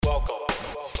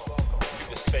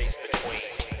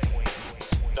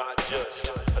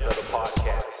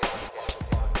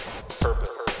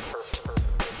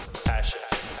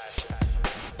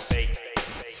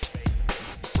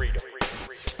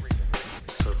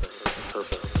Passion,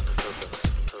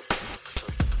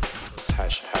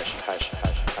 passion, passion, passion, passion,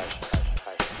 passion,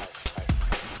 passion,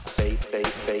 faith,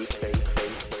 faith, faith, faith,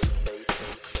 faith,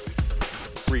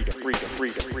 freedom, freedom,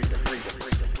 freedom, freedom, freedom,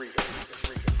 freedom,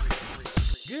 freedom.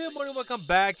 Good morning, welcome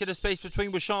back to The Space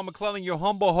Between with Sean McClellan, your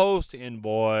humble host and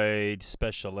void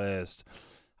specialist.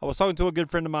 I was talking to a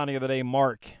good friend of mine the other day,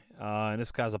 Mark, and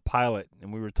this guy's a pilot,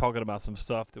 and we were talking about some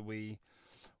stuff that we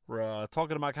were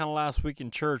talking about kind of last week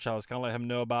in church. I was kind of letting him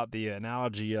know about the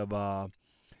analogy of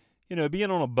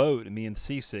being on a boat and being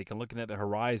seasick and looking at the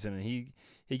horizon. And he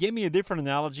gave me a different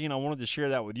analogy, and I wanted to share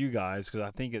that with you guys because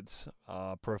I think it's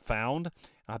profound.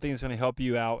 I think it's going to help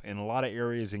you out in a lot of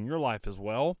areas in your life as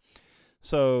well.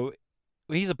 So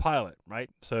he's a pilot, right?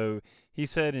 So he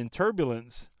said in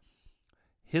Turbulence,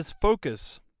 his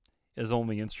focus is on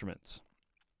the instruments.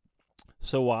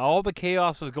 So while all the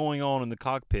chaos is going on in the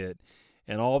cockpit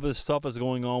and all this stuff is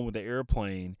going on with the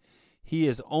airplane, he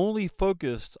is only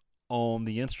focused on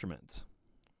the instruments.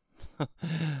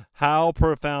 How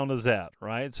profound is that,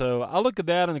 right? So I look at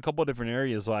that in a couple of different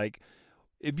areas. Like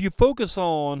if you focus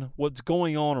on what's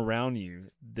going on around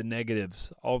you, the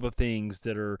negatives, all the things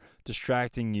that are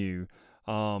distracting you,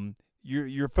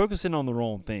 you're focusing on the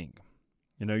wrong thing.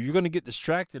 You know, you're going to get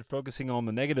distracted focusing on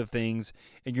the negative things,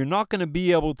 and you're not going to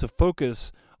be able to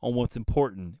focus on what's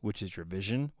important, which is your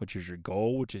vision, which is your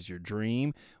goal, which is your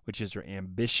dream, which is your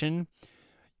ambition.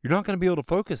 You're not going to be able to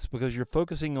focus because you're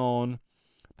focusing on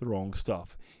the wrong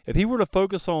stuff. If he were to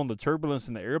focus on the turbulence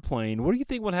in the airplane, what do you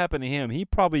think would happen to him? He'd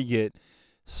probably get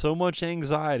so much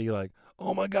anxiety, like,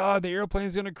 oh my God, the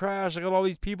airplane's going to crash. I got all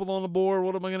these people on the board.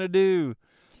 What am I going to do?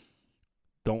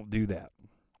 Don't do that.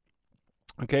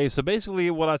 Okay, so basically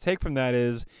what I take from that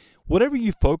is whatever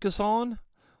you focus on,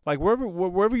 like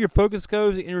wherever your focus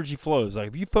goes, the energy flows. Like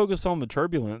if you focus on the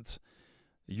turbulence,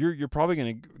 you're probably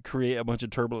going to create a bunch of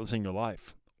turbulence in your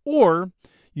life. Or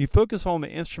you focus on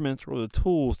the instruments or the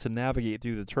tools to navigate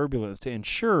through the turbulence to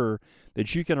ensure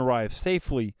that you can arrive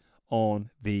safely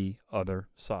on the other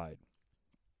side.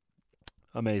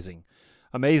 Amazing.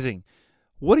 Amazing.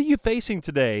 What are you facing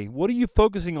today? What are you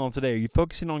focusing on today? Are you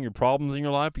focusing on your problems in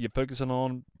your life? Are you focusing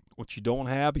on what you don't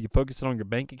have? Are you focusing on your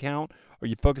bank account? Are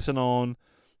you focusing on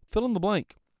fill in the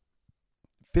blank?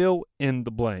 Fill in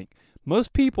the blank.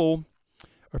 Most people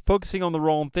are focusing on the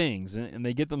wrong things, and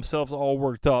they get themselves all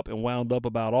worked up and wound up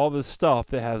about all this stuff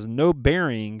that has no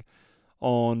bearing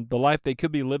on the life they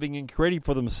could be living and creating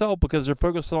for themselves because they're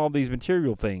focused on all these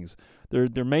material things.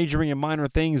 They're majoring in minor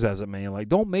things as a man. Like,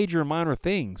 don't major in minor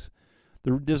things.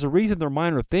 There's a reason they're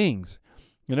minor things.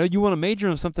 You know, you want to major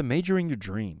in something, major in your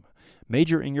dream.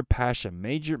 Major in your passion.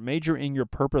 Major in your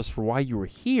purpose for why you were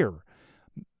here.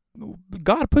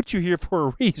 God put you here for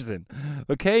a reason,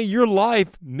 okay? Your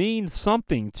life means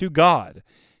something to God.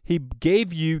 He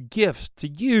gave you gifts to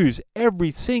use every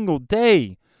single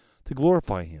day to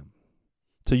glorify Him.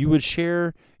 So you would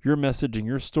share your message and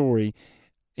your story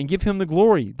and give Him the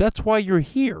glory. That's why you're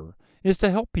here, is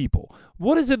to help people.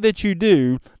 What is it that you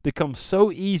do that comes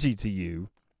so easy to you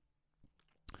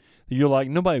that you're like,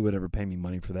 nobody would ever pay me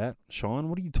money for that? Sean,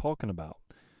 what are you talking about?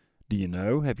 Do you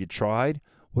know? Have you tried?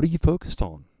 What are you focused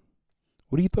on?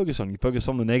 What do you focus on? You focus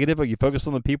on the negative, or you focus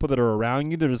on the people that are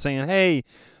around you that are saying, hey,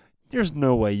 there's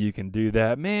no way you can do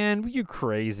that. Man, you're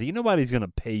crazy. Nobody's going to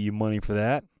pay you money for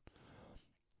that.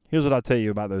 Here's what I'll tell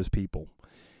you about those people.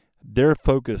 They're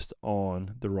focused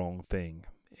on the wrong thing.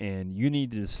 And you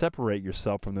need to separate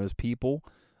yourself from those people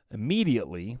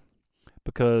immediately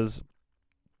because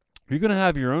you're going to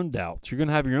have your own doubts. You're going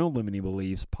to have your own limiting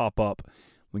beliefs pop up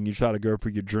when you try to go for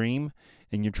your dream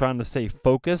and you're trying to stay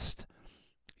focused.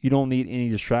 You don't need any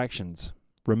distractions.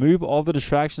 Remove all the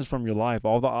distractions from your life,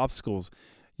 all the obstacles.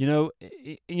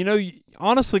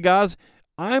 Honestly, guys,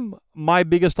 I'm my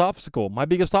biggest obstacle. My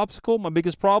biggest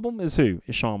problem is who?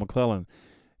 Is Sean McClellan.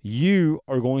 You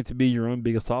are going to be your own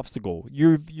biggest obstacle.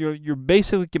 You're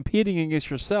basically competing against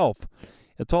yourself.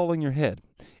 It's all in your head.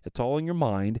 It's all in your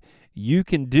mind. You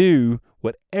can do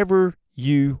whatever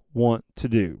you want to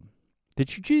do.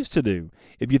 That you choose to do.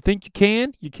 If you think you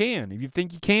can, you can. If you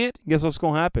think you can't, guess what's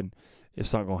going to happen?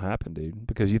 It's not going to happen, dude,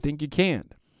 because you think you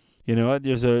can't. You know,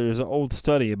 there's an old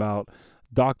study about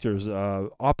doctors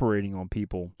operating on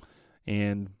people,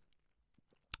 and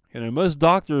most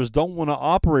doctors don't want to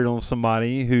operate on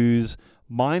somebody whose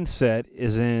mindset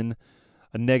is in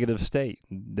a negative state.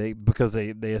 Because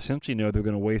they essentially know they're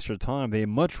going to waste their time. They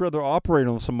much rather operate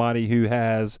on somebody who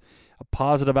has a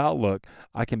positive outlook.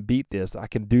 I can beat this. I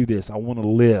can do this. I want to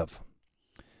live.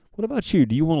 What about you?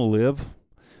 Do you want to live?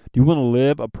 Do you want to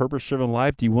live a purpose-driven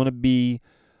life? Do you want to be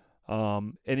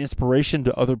an inspiration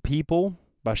to other people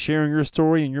by sharing your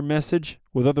story and your message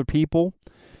with other people?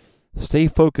 Stay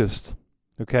focused,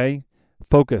 okay?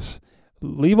 Focus.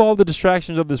 Leave all the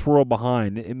distractions of this world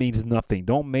behind. It means nothing.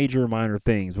 Don't major in minor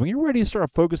things. When you're ready to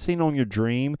start focusing on your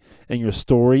dream and your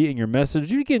story and your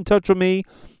message, you get in touch with me.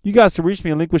 You guys can reach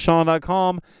me at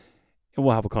linkwithsean.com, and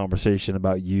we'll have a conversation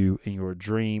about you and your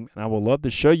dream. And I would love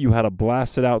to show you how to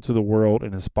blast it out to the world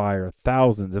and inspire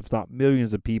thousands, if not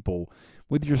millions of people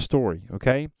with your story,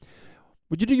 okay?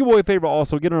 Would you do your boy a favor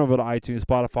also? Get on over to iTunes,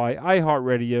 Spotify,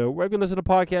 iHeartRadio, wherever you listen to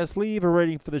podcasts. Leave a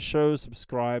rating for the show.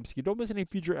 Subscribe so you don't miss any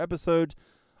future episodes.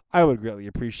 I would greatly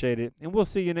appreciate it. And we'll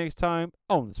see you next time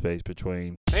on The Space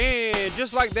Between. And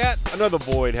just like that, another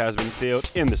void has been filled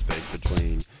in the space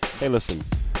between. Hey, listen,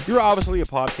 you're obviously a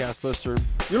podcast listener.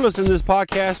 You're listening to this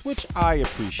podcast, which I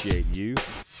appreciate you.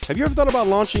 Have you ever thought about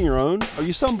launching your own? Are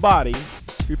you somebody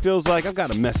who feels like I've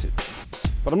got a message,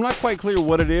 but I'm not quite clear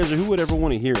what it is or who would ever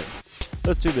want to hear it?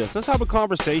 Let's do this. Let's have a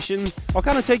conversation. I'll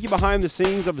kind of take you behind the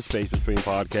scenes of the Space Between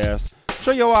podcast,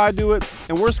 show you how I do it,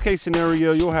 and worst case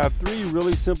scenario, you'll have 3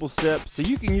 really simple steps that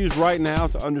you can use right now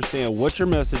to understand what your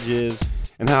message is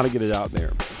and how to get it out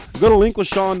there. Go to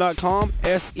linkwithsean.com,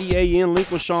 S-E-A-N,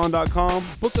 linkwithsean.com,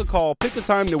 book a call, pick a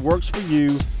time that works for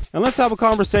you, and let's have a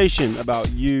conversation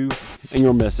about you and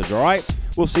your message, all right?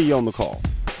 We'll see you on the call.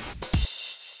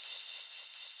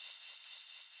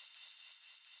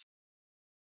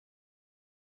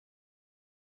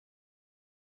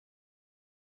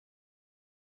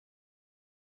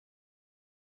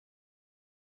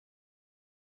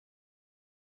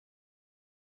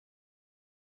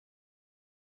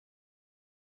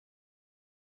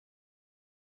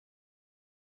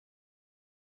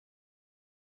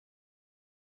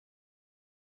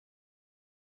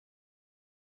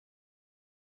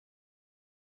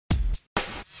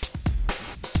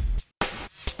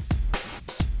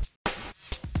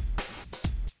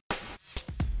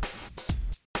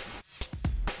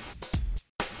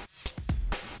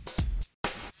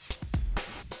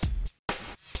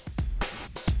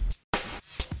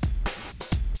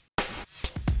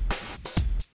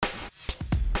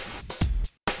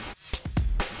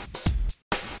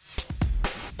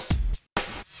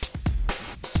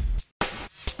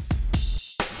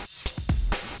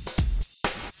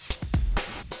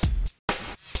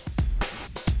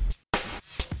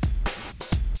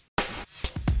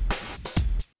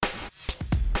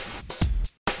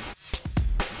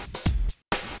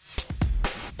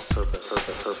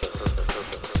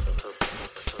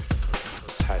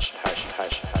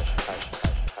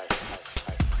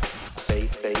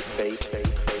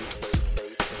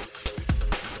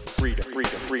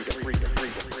 Freedom.